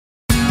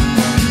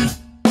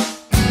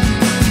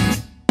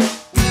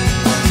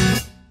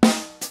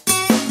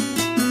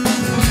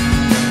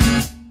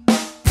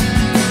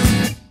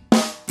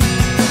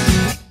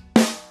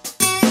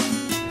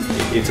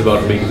it's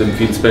about making them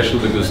feel special,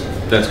 because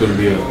that's going to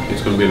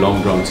be a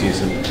long drawn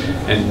season.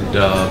 And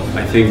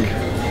I think,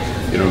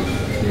 you know,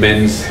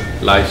 men's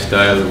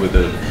lifestyle with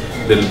a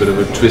little bit of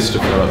a twist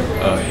of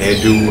a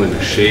hairdo and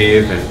a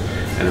shave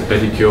and a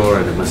pedicure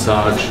and a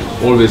massage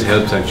always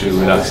helps actually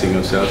relaxing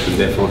yourself, and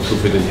therefore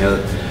TrueFitt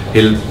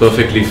Hill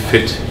perfectly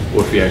fit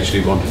what we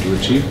actually wanted to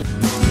achieve.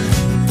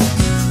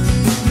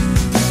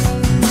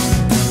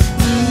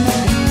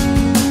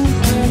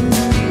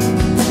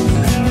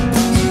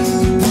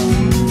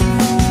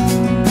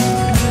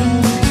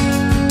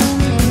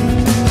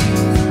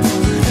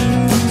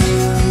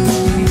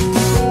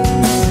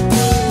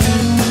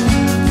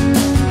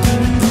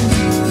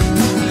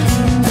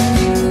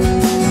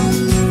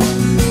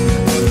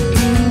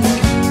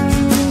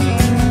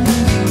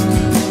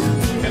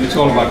 It's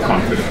all about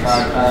confidence,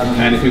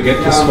 and if you get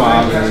to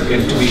swag and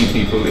get to meet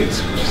people, it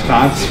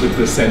starts with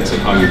the sense of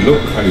how you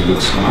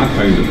look smart,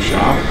 how you look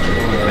sharp,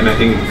 and I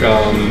think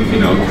you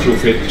know,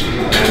 TrueFitt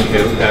and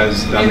Hill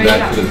has done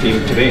that for the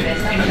team today,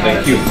 and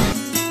thank you.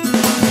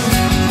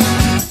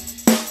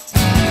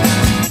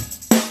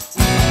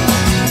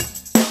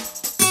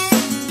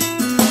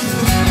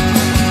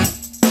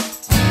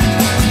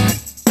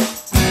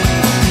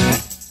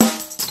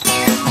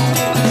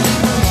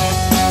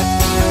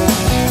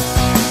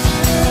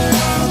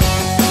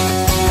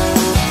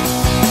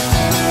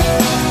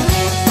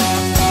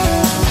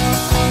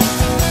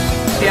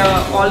 They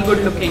are all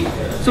good looking.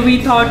 So we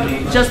thought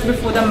just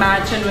before the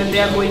match and when they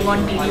are going on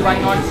TV, why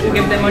not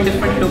give them a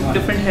different look,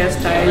 different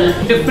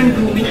hairstyle, different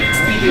grooming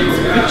experience,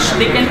 which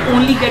they can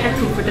only get at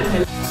TrueFitt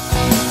Hill.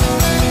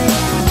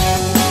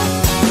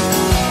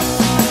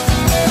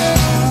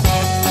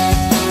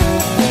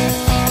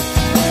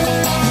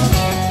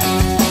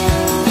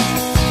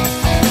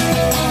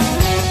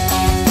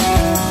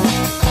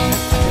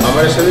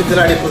 हमारे सभी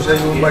खिलाड़ी खुश हैं,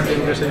 Mumba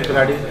team के सभी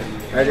खिलाड़ी।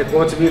 As a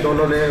coach भी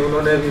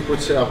उन्होंने भी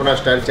कुछ अपना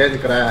स्टाइल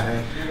चेंज कराया है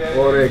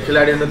और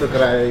खिलाड़ियों ने तो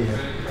कराया ही है।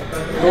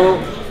 तो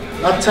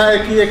अच्छा है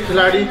कि एक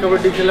खिलाड़ी,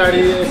 कबड्डी खिलाड़ी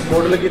एक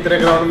मॉडल की तरह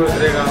ग्राउंड में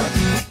उतरेगा।